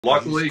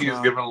Luckily, he's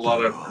given a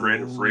lot of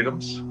creative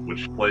freedoms,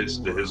 which plays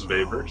to his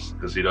favors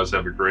because he does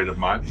have a creative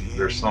mind.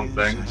 There's some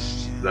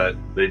things that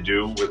they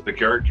do with the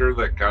character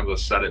that kind of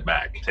set it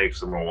back. It takes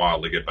him a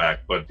while to get back,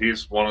 but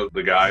he's one of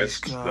the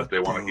guys that they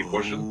want to keep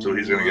pushing, so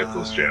he's going to get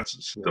those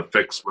chances to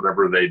fix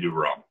whatever they do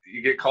wrong.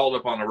 You get called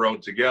up on the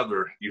road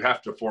together, you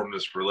have to form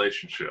this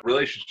relationship.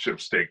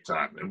 Relationships take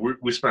time, and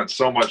we spent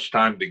so much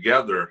time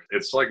together.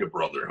 It's like a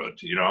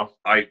brotherhood, you know?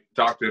 I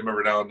talk to him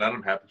every now and then.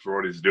 I'm happy for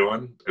what he's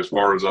doing. As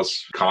far as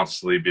us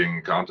constantly being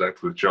in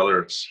contact with each other,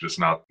 it's just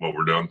not what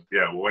we're doing.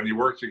 Yeah, when you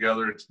work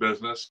together, it's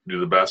business. Do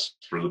the best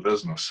for the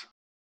business.